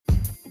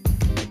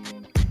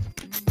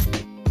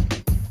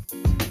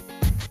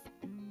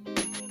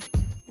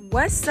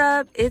What's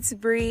up? It's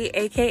Bree,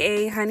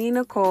 aka Honey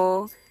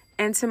Nicole,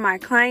 and to my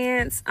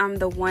clients, I'm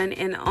the one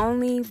and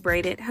only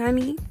Braided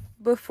Honey.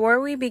 Before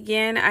we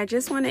begin, I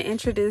just want to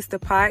introduce the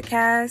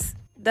podcast.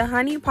 The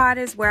Honey Pod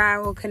is where I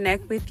will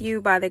connect with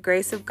you by the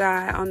grace of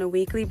God on a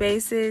weekly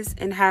basis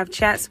and have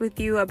chats with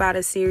you about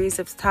a series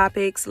of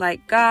topics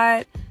like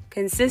God,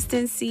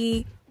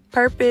 consistency,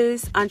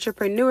 purpose,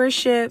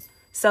 entrepreneurship,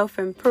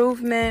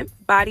 self-improvement,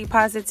 body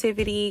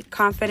positivity,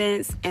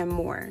 confidence, and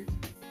more.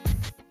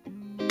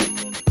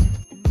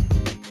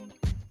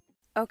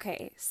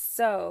 Okay,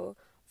 so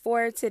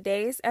for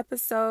today's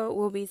episode,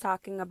 we'll be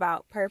talking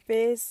about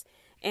purpose.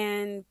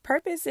 And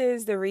purpose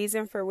is the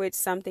reason for which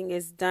something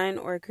is done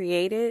or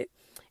created.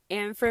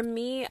 And for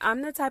me,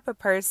 I'm the type of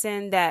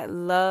person that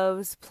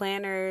loves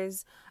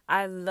planners.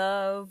 I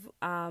love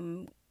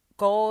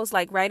goals,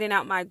 like writing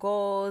out my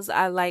goals.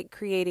 I like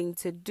creating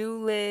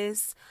to-do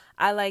lists.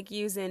 I like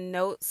using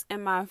notes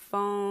in my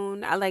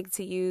phone. I like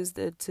to use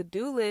the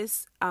to-do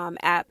list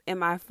app in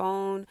my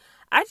phone.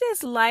 I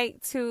just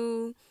like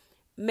to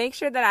make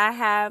sure that I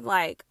have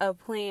like a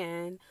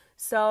plan.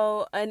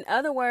 So in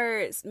other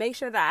words, make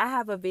sure that I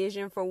have a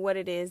vision for what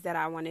it is that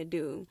I want to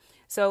do.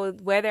 So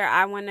whether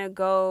I want to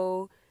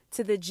go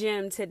to the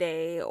gym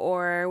today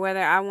or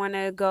whether I want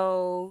to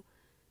go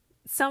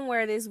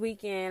somewhere this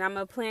weekend, I'm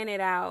going to plan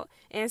it out.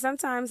 And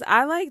sometimes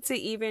I like to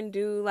even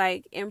do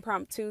like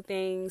impromptu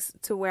things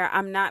to where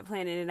I'm not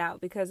planning it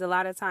out, because a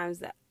lot of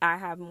times I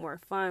have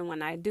more fun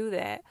when I do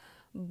that.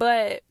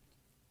 But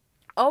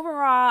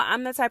overall,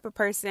 I'm the type of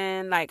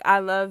person, like, I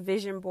love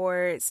vision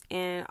boards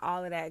and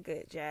all of that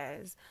good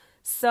jazz.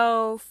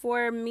 So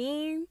for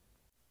me,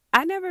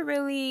 I just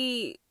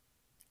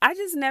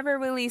never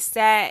really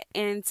sat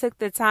and took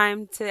the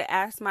time to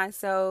ask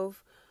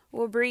myself,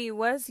 well, Bree,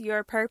 what's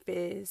your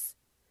purpose?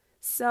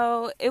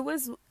 So it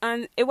wasn't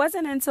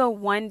until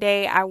one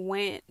day I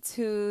went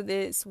to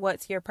this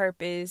What's Your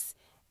Purpose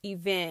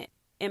event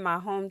in my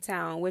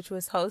hometown, which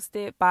was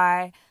hosted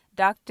by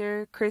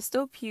Dr.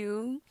 Crystal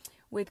Pugh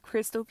with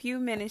Crystal Pugh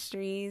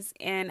Ministries,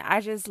 and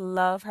I just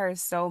love her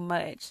so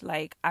much.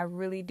 Like, I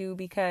really do,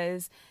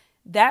 because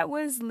that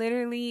was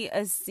literally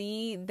a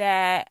seed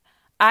that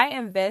I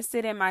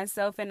invested in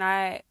myself, and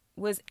I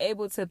was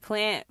able to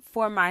plant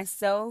for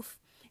myself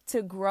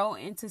to grow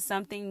into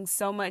something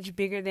so much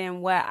bigger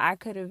than what I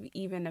could have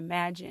even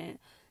imagined.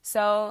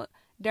 So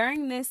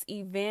during this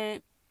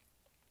event,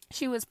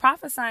 she was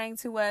prophesying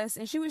to us,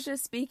 and she was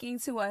just speaking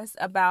to us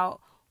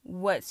about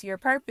what's your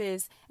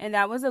purpose? And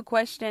that was a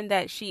question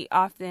that she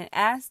often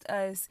asked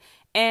us.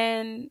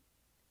 And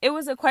it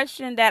was a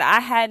question that I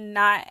had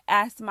not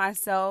asked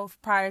myself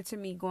prior to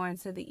me going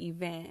to the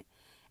event.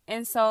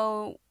 And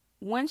so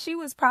when she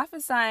was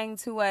prophesying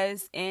to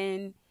us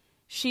and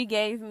she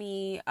gave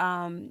me,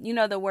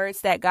 the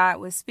words that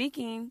God was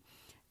speaking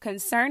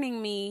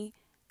concerning me,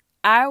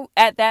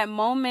 at that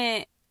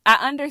moment, I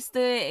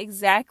understood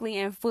exactly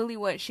and fully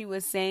what she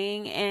was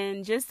saying.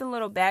 And just a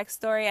little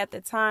backstory: at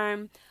the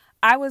time,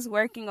 I was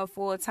working a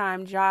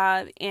full-time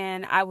job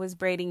and I was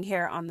braiding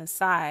hair on the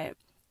side.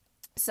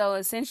 So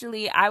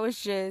essentially, I was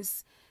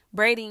just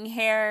braiding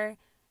hair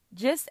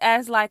just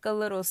as like a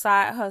little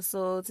side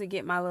hustle to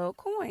get my little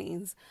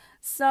coins.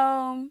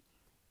 So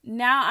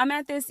now I'm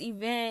at this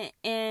event,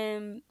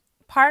 and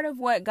part of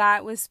what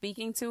God was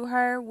speaking to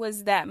her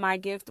was that my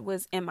gift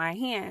was in my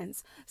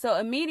hands. So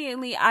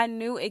immediately I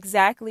knew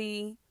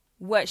exactly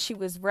what she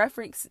was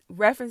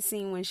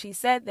referencing when she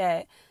said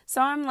that.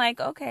 So I'm like,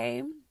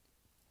 okay.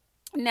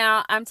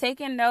 Now I'm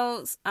taking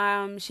notes.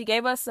 She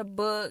gave us a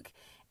book,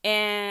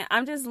 and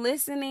I'm just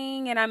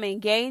listening and I'm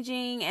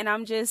engaging, and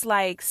I'm just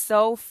like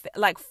so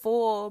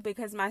full,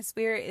 because my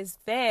spirit is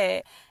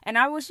fed. And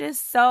I was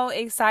just so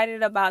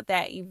excited about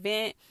that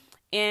event.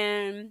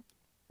 And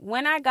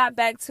when I got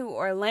back to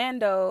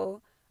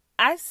Orlando,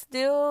 I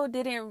still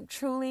didn't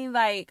truly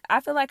I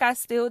feel like I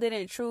still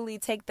didn't truly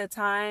take the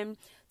time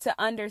to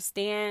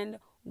understand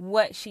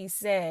what she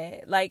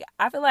said. Like,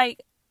 I feel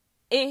like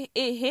it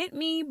hit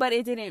me, but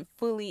it didn't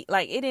fully,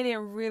 it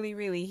didn't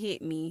really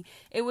hit me.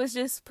 It was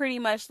just pretty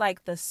much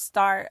like the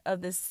start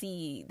of the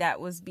seed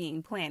that was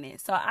being planted.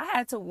 So I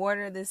had to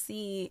water the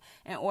seed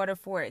in order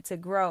for it to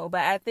grow.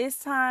 But at this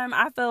time,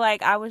 I feel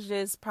like I was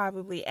just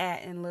probably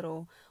adding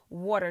little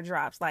water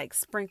drops, like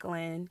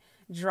sprinkling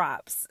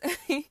drops.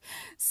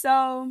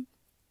 So,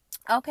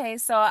 okay,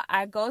 so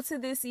I go to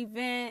this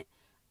event.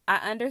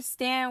 I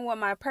understand what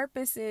my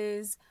purpose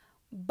is,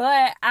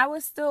 but I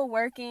was still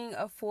working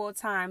a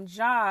full-time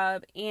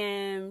job.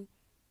 And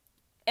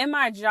in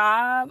my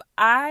job,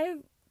 I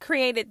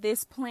created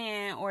this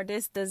plan or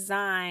this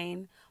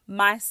design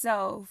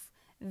myself,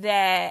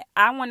 that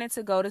I wanted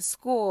to go to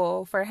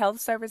school for health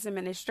service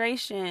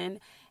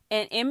administration.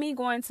 And in me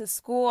going to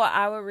school,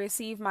 I would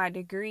receive my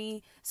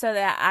degree so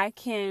that I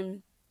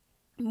can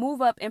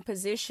move up in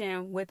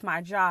position with my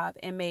job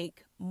and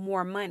make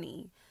more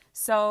money.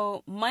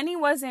 So money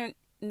wasn't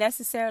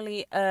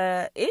necessarily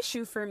a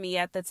issue for me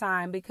at the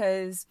time,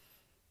 because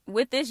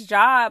with this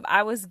job,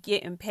 I was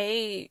getting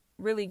paid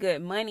really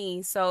good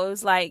money. So it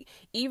was like,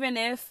 even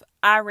if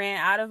I ran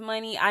out of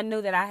money, I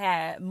knew that I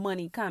had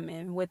money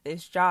coming with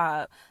this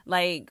job.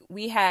 Like,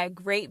 we had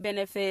great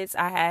benefits.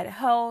 I had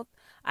health,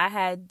 I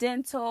had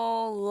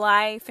dental,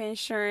 life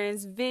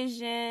insurance,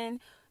 vision.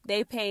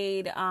 They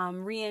paid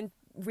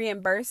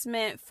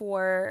reimbursement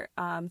for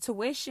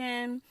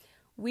tuition.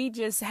 We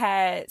just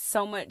had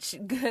so much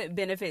good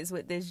benefits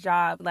with this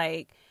job.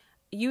 Like,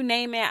 you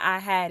name it, I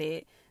had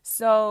it.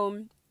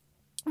 So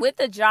with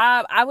the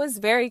job, I was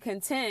very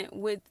content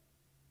with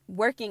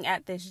working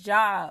at this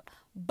job,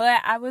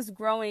 but I was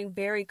growing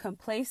very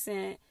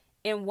complacent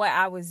in what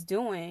I was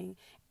doing.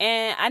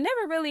 And I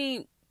never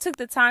really took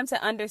the time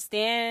to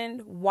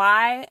understand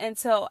why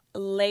until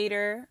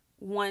later,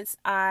 once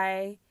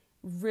I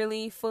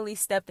really fully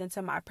stepped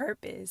into my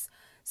purpose.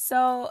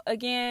 So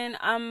again,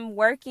 I'm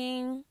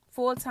working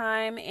full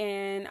time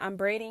and I'm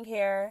braiding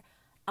hair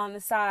on the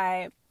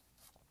side.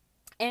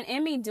 And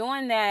in me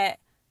doing that,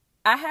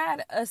 I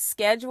had a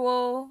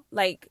schedule.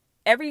 Like,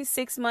 every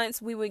 6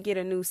 months we would get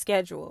a new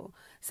schedule.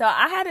 So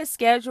I had a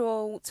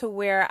schedule to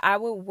where I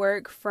would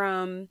work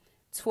from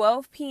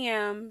 12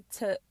 p.m.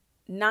 to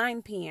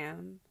 9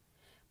 p.m.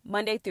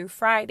 Monday through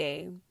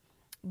Friday.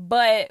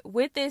 But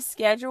with this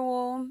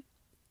schedule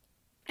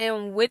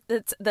and with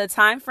the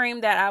time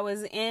frame that I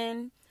was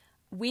in,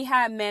 we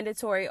had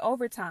mandatory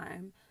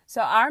overtime.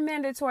 So our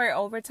mandatory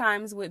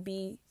overtimes would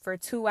be for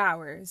 2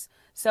 hours.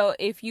 So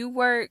if you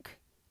work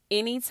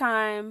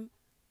anytime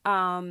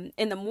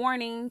in the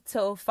morning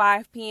till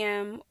 5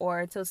 p.m.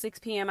 or till 6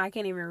 p.m., I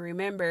can't even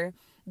remember,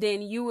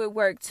 then you would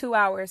work 2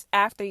 hours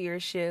after your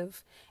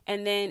shift.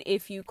 And then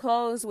if you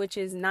close, which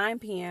is 9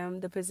 p.m.,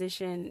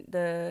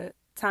 the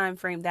time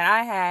frame that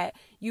I had,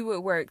 you would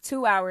work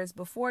 2 hours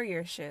before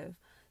your shift.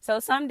 So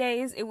some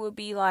days it would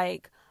be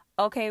like,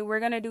 okay, we're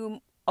going to do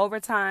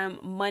overtime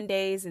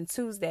Mondays and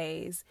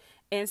Tuesdays.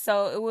 And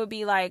so it would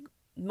be like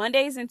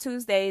Mondays and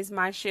Tuesdays,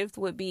 my shift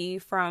would be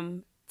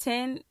from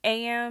 10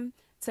 a.m.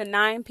 to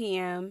 9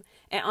 p.m.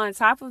 And on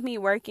top of me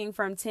working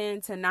from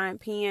 10 to 9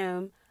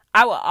 p.m.,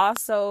 I would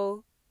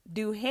also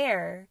do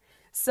hair.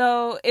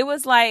 So it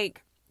was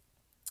like,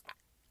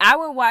 I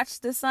would watch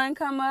the sun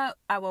come up,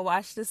 I would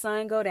watch the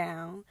sun go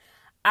down.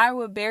 I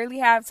would barely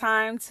have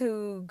time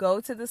to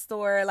go to the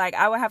store. Like,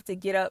 I would have to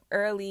get up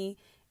early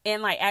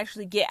and like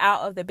actually get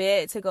out of the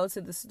bed to go to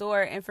the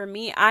store. And for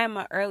me, I am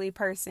an early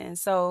person.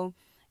 So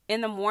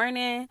in the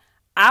morning,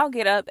 I'll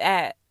get up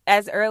at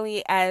as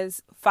early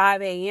as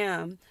 5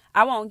 a.m.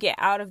 I won't get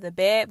out of the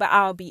bed, but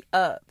I'll be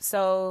up.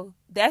 So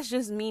that's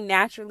just me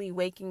naturally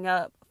waking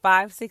up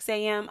 5, 6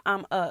 a.m.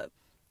 I'm up.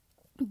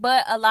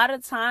 But a lot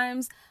of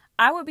times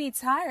I would be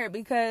tired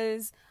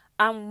because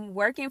I'm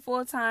working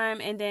full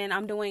time and then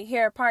I'm doing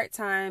hair part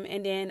time.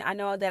 And then I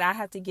know that I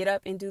have to get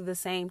up and do the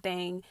same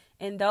thing.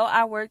 And though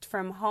I worked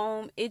from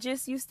home, it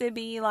just used to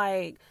be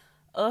like,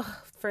 ugh,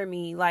 for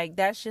me. Like,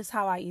 that's just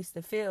how I used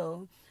to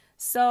feel.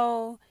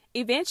 So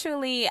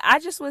eventually I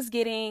just was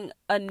getting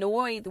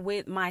annoyed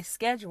with my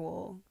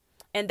schedule.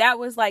 And that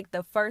was like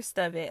the first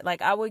of it.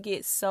 Like, I would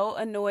get so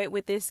annoyed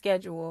with this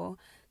schedule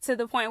to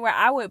the point where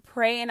I would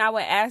pray and I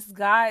would ask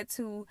God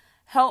to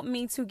help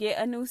me to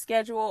get a new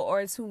schedule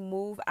or to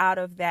move out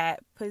of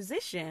that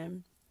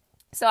position.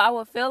 So I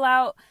would fill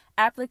out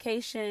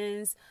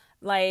applications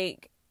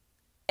like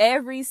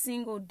every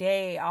single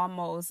day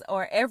almost,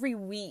 or every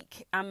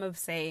week, I'm going to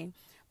say.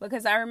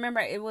 Because I remember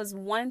it was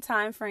one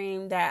time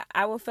frame that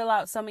I would fill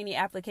out so many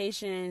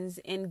applications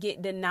and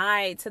get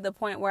denied to the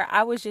point where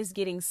I was just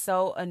getting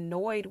so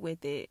annoyed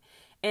with it.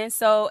 And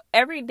so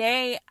every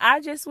day I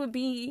just would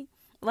be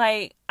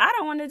like, I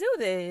don't want to do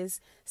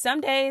this.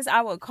 Some days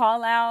I would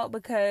call out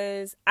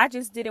because I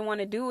just didn't want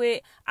to do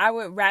it. I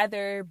would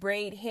rather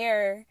braid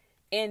hair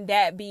and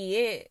that be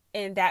it,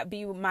 and that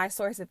be my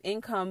source of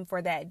income for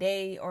that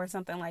day or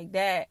something like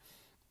that,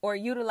 or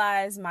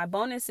utilize my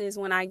bonuses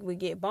when I would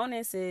get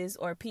bonuses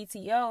or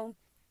PTO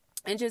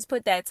and just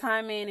put that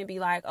time in and be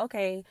like,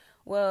 okay,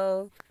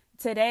 well,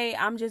 today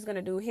I'm just going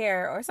to do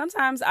hair. Or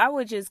sometimes I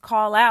would just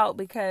call out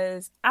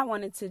because I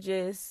wanted to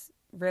just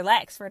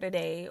relax for the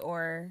day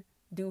or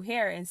do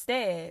hair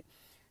instead.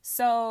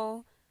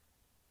 So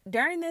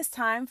during this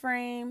time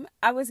frame,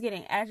 I was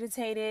getting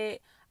agitated.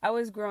 I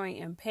was growing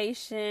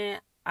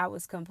impatient. I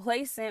was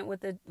complacent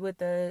with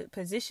the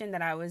position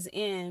that I was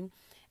in.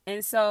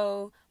 And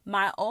so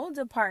my old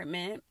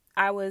department,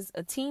 I was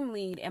a team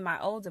lead in my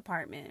old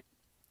department.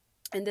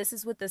 And this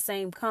is with the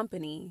same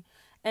company.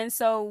 And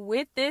so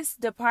with this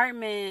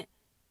department,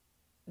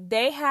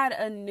 they had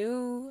a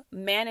new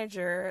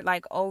manager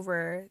like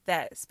over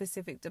that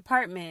specific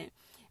department.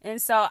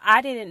 And so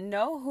I didn't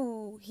know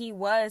who he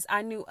was.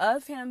 I knew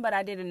of him, but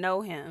I didn't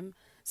know him.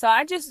 So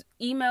I just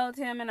emailed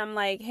him and I'm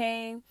like,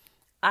 hey,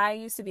 I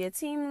used to be a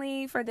team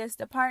lead for this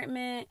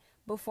department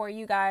before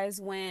you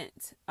guys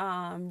went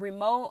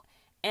remote.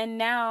 And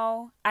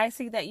now I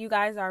see that you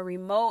guys are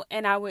remote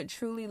and I would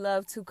truly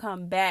love to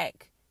come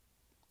back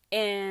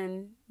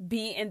and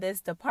be in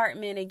this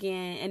department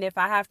again. And if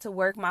I have to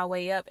work my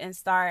way up and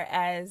start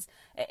as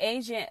an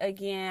agent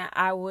again,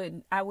 I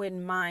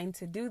wouldn't mind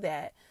to do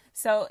that.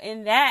 So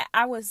in that,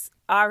 I was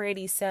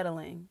already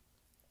settling.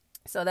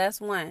 So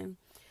that's one.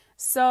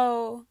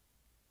 So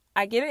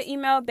I get an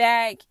email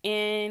back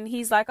and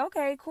he's like,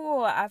 okay,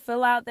 cool. I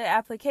fill out the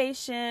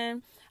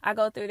application. I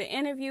go through the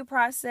interview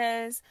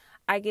process.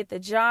 I get the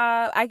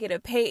job. I get a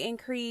pay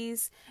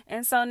increase.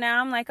 And so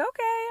now I'm like,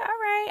 okay, all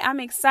right. I'm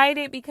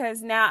excited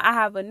because now I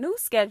have a new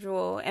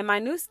schedule. And my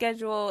new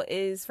schedule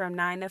is from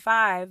 9 to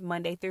 5,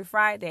 Monday through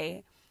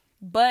Friday.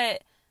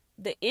 But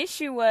the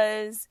issue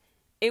was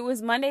it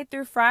was Monday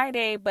through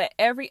Friday, but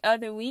every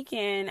other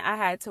weekend I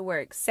had to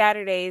work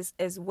Saturdays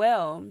as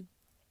well.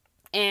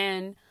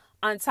 And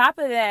on top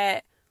of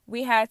that,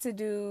 we had to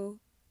do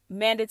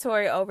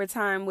mandatory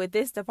overtime with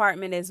this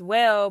department as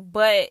well,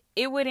 but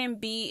it would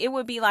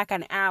be like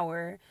an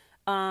hour.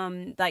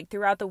 Like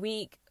throughout the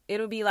week,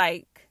 it'll be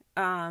like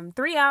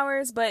 3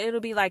 hours, but it'll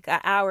be like an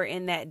hour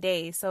in that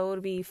day. So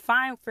it'll be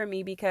fine for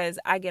me because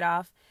I get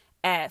off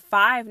at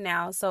 5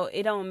 now. So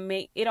it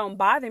don't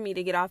bother me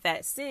to get off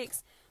at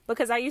 6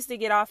 because I used to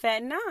get off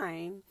at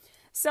 9.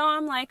 So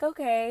I'm like,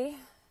 okay,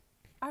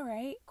 all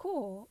right,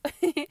 cool.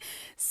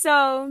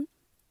 So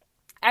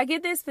I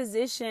get this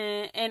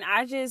position and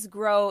I just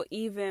grow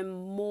even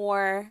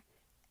more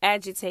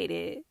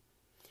agitated.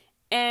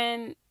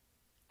 And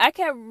I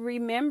kept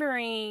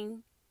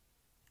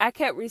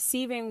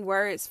receiving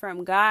words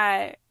from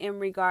God in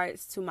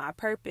regards to my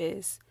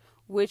purpose,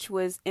 which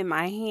was in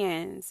my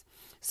hands.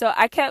 So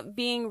I kept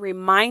being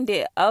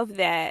reminded of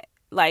that,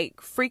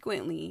 like,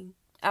 frequently.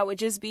 I would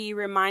just be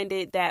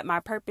reminded that my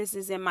purpose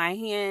is in my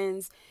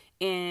hands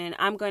and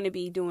I'm going to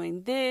be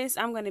doing this,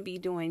 I'm going to be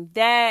doing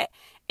that.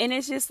 And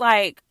it's just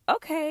like,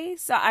 okay.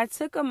 So I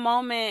took a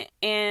moment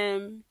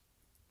and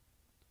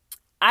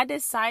I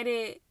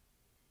decided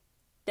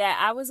that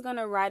I was going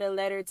to write a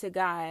letter to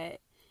God.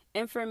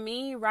 And for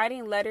me,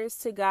 writing letters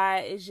to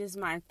God is just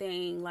my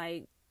thing.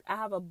 Like, I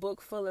have a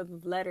book full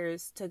of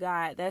letters to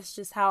God. That's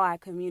just how I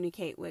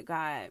communicate with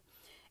God.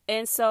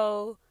 And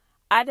so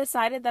I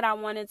decided that I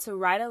wanted to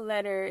write a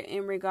letter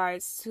in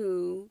regards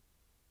to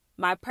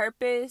my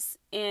purpose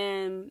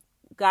and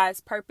God's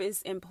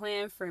purpose and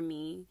plan for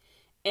me,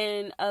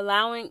 and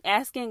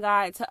asking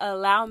God to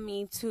allow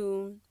me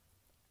to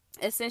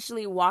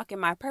essentially walk in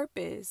my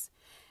purpose.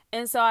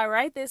 And so I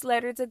write this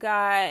letter to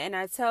God and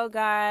I tell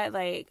God,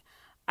 like,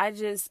 I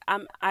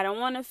don't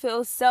want to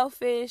feel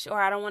selfish,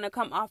 or I don't want to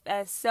come off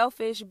as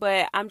selfish,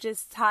 but I'm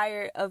just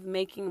tired of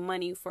making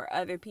money for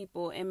other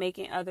people and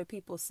making other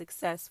people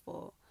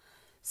successful.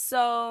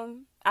 So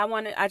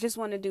I just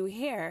want to do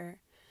hair.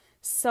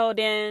 So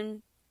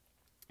then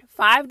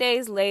 5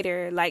 days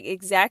later, like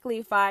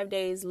exactly 5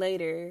 days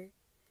later,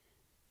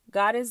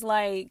 God is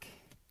like,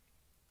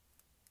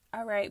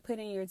 all right, put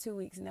in your 2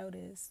 weeks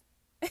notice.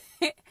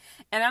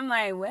 And I'm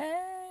like,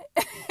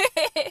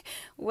 what?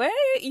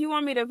 What? You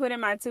want me to put in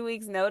my 2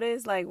 weeks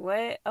notice? Like,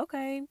 what?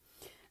 Okay.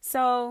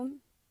 So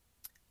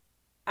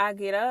I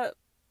get up,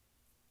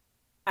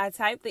 I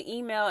type the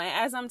email, and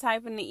as I'm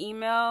typing the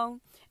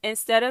email,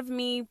 instead of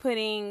me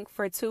putting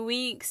for 2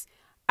 weeks,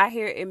 I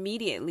hear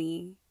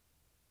immediately.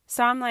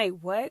 So I'm like,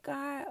 what,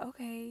 God?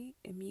 Okay,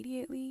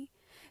 immediately.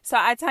 So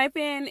I type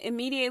in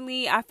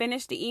immediately. I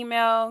finish the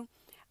email.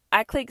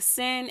 I click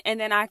send, and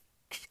then I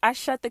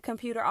shut the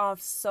computer off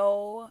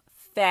so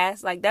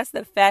fast. Like, that's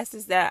the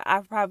fastest that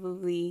I've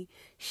probably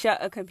shut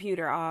a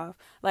computer off.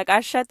 Like,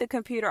 I shut the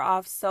computer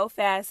off so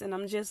fast, and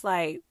I'm just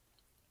like,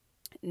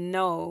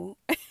 no.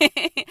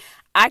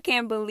 I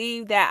can't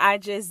believe that I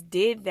just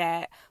did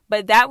that.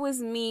 But that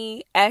was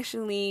me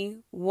actually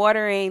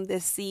watering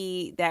the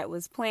seed that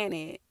was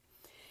planted.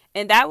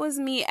 And that was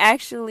me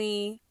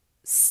actually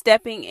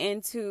stepping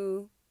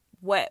into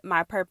what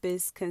my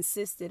purpose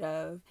consisted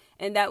of.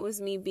 And that was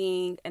me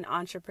being an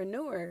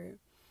entrepreneur.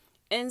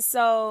 And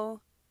so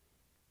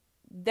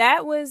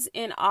that was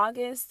in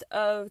August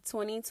of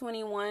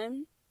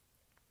 2021.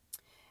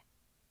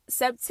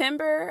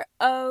 September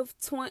of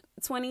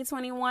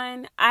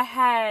 2021, I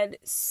had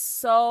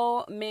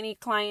so many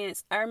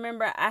clients. I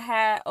remember I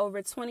had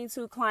over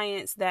 22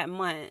 clients that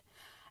month.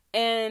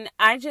 And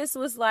I just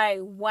was like,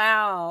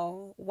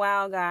 wow,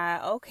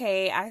 God.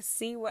 Okay, I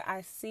see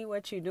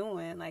what you're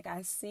doing. Like,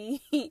 I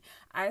see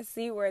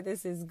where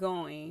this is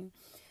going.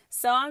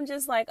 So I'm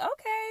just like,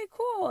 okay,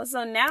 cool.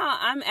 So now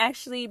I'm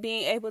actually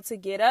being able to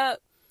get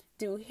up,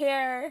 do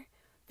hair,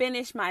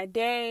 finish my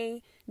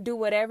day, do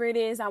whatever it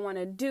is I want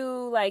to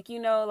do. Like,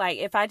 like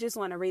if I just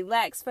want to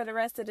relax for the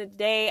rest of the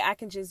day, I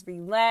can just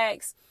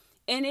relax.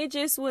 And it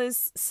just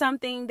was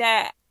something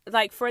that,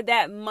 like, for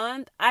that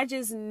month, I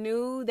just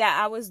knew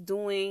that I was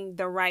doing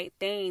the right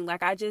thing.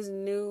 Like, I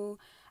knew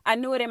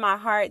it in my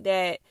heart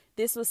that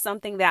this was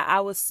something that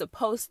I was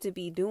supposed to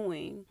be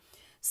doing.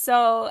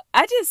 So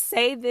I just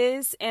say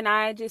this, and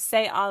I just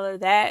say all of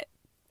that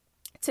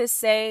to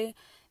say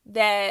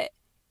that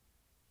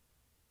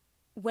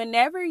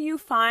whenever you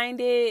find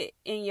it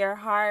in your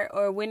heart,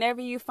 or whenever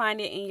you find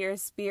it in your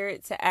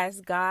spirit to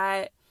ask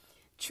God,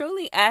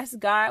 truly ask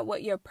God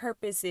what your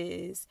purpose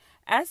is.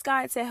 Ask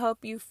God to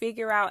help you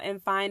figure out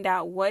and find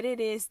out what it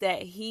is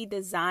that He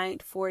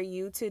designed for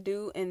you to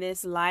do in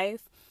this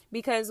life.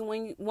 Because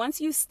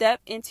once you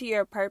step into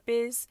your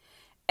purpose,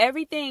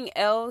 everything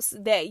else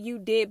that you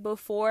did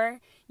before,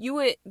 you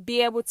would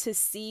be able to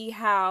see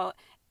how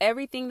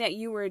everything that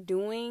you were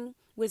doing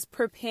was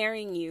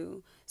preparing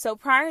you. So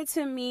prior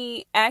to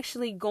me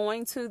actually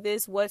going to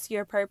this What's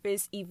Your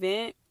Purpose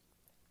event,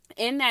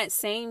 in that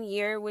same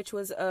year, which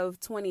was of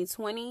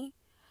 2020,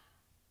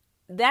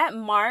 that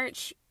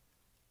March,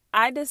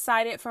 I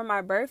decided for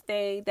my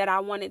birthday that I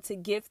wanted to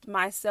gift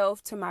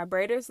myself to my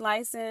braider's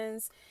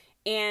license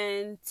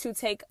and to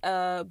take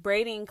a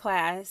braiding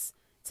class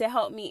to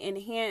help me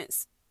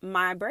enhance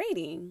my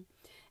braiding.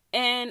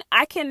 And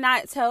I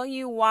cannot tell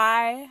you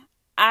why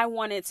I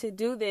wanted to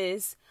do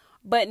this,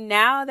 but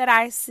now that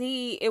I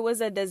see, it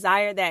was a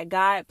desire that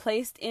God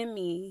placed in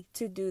me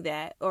to do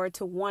that or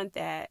to want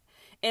that.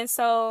 And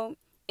so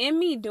in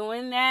me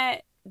doing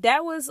that,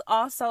 that was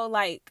also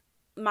like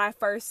my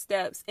first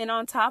steps. And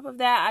on top of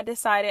that, I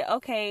decided,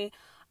 okay,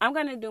 I'm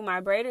going to do my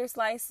braider's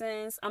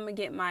license. I'm going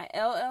to get my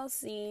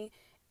LLC,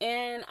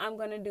 and I'm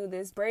going to do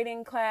this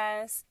braiding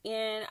class.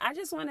 And I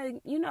just want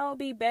to,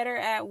 be better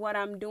at what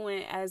I'm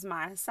doing as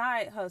my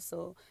side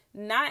hustle.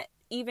 Not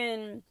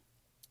even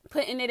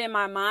putting it in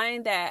my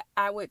mind that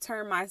I would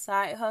turn my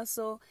side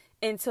hustle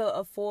into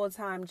a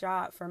full-time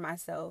job for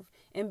myself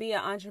and be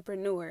an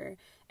entrepreneur.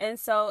 And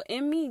so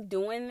in me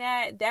doing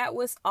that, that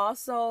was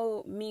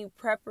also me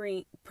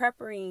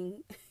prepping,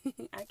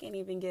 I can't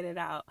even get it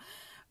out,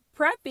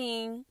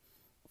 prepping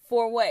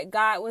for what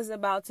God was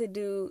about to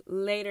do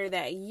later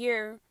that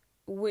year,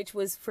 which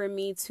was for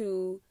me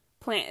to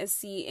plant a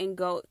seed and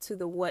go to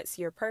the What's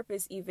Your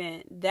Purpose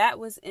event. That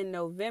was in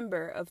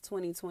November of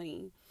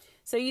 2020.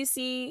 So you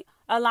see,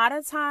 a lot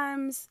of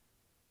times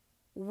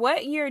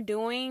what you're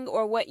doing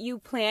or what you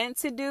plan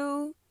to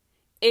do,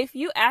 if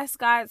you ask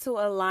God to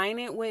align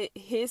it with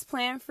His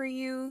plan for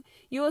you,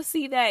 you'll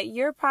see that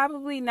you're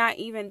probably not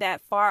even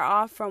that far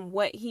off from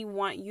what He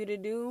wants you to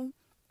do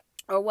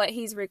or what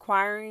He's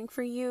requiring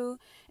for you.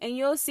 And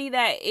you'll see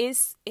that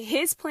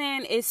His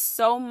plan is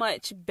so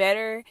much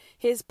better.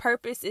 His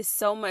purpose is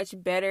so much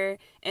better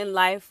in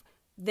life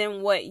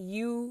than what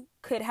you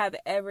could have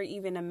ever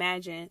even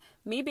imagined.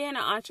 Me being an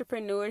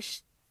entrepreneur,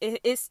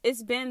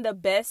 it's been the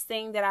best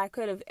thing that I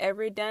could have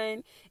ever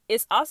done.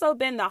 It's also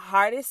been the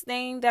hardest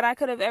thing that I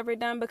could have ever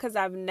done because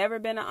I've never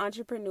been an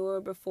entrepreneur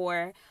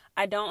before.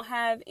 I don't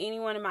have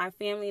anyone in my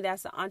family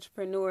that's an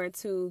entrepreneur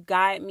to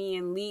guide me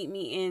and lead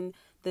me in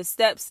the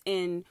steps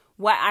in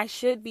what I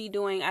should be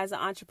doing as an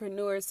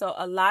entrepreneur. So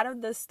a lot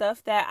of the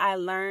stuff that I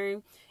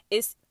learned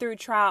is through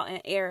trial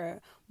and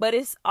error. But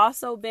it's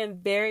also been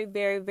very,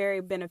 very,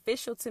 very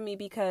beneficial to me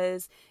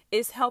because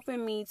it's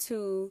helping me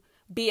to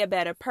be a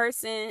better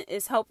person.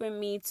 It's helping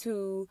me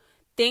to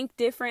think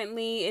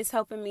differently. It's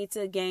helping me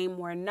to gain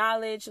more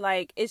knowledge.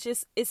 Like,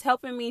 it's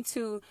helping me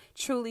to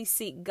truly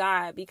seek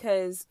God,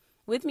 because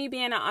with me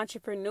being an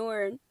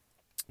entrepreneur,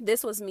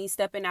 this was me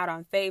stepping out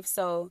on faith.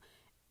 So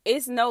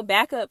it's no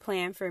backup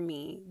plan for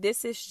me.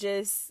 This is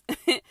just,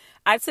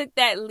 I took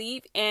that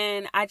leap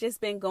and I just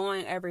been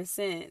going ever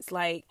since.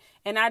 Like,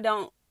 and I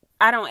don't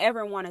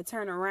ever want to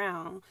turn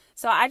around.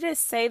 So I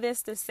just say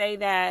this to say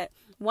that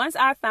once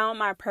I found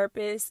my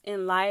purpose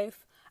in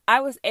life, I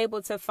was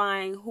able to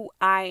find who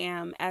I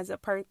am as a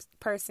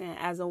person,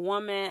 as a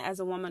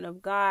woman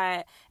of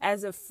God,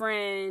 as a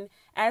friend,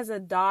 as a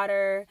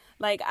daughter.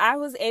 Like, I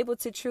was able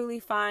to truly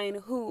find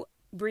who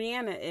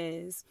Brianna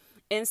is.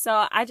 And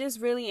so I just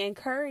really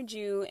encourage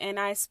you, and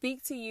I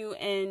speak to you,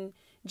 and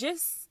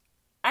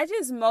I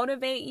just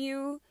motivate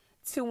you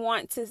to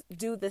want to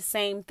do the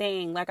same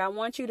thing. Like, I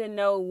want you to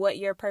know what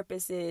your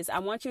purpose is. I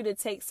want you to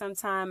take some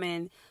time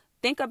and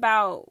think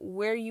about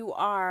where you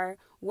are,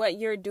 what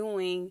you're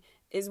doing.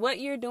 Is what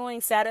you're doing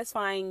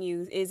satisfying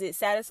you? Is it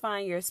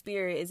satisfying your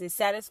spirit? Is it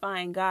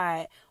satisfying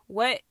God?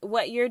 What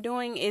you're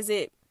doing, is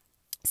it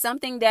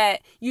something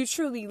that you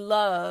truly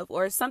love,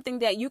 or something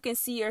that you can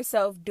see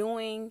yourself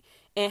doing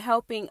and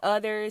helping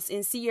others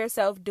and see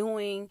yourself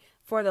doing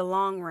for the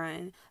long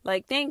run?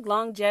 Like, think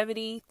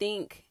longevity,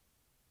 think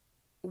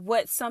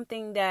what's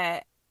something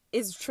that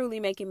is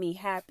truly making me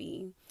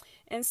happy.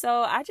 And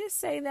so I just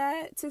say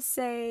that to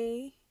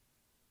say,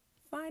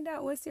 find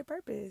out what's your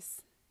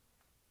purpose.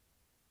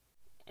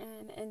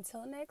 And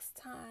until next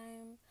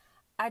time,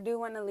 I do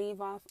want to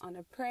leave off on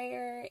a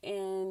prayer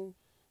and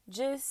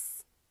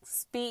just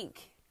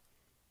speak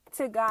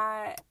to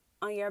God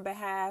on your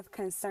behalf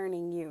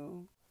concerning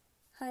you.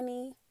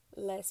 Honey,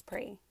 let's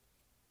pray.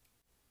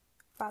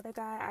 Father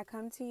God, I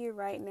come to you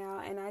right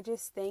now and I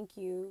just thank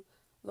you.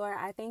 Lord,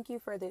 I thank you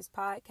for this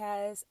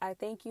podcast. I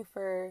thank you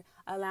for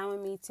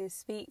allowing me to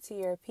speak to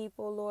your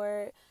people,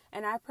 Lord.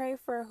 And I pray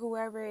for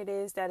whoever it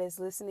is that is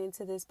listening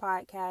to this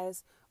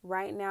podcast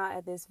right now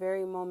at this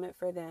very moment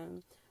for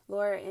them.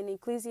 Lord, in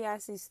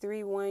Ecclesiastes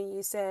 3:1,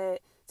 you said,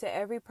 to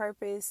every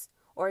purpose,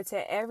 or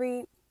to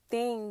every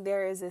everything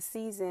there is a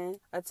season,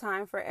 a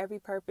time for every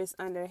purpose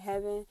under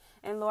heaven.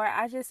 And Lord,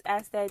 I just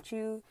ask that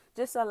you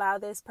just allow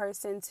this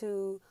person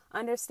to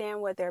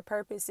understand what their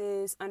purpose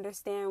is,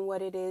 understand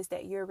what it is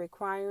that you're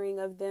requiring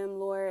of them,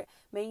 Lord.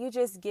 May you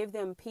just give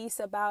them peace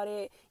about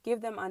it,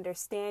 give them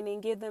understanding,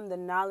 give them the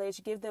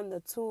knowledge, give them the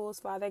tools,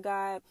 Father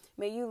God.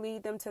 May you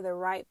lead them to the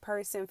right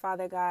person,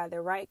 Father God,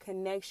 the right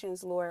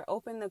connections, Lord.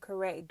 Open the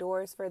correct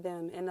doors for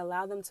them and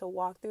allow them to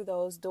walk through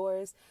those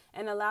doors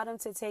and allow them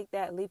to take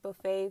that leap of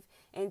faith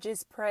and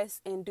just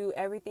press and do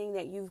everything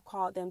that you've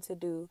called them to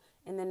do.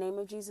 In the name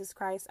of Jesus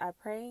Christ, I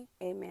pray.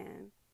 Amen.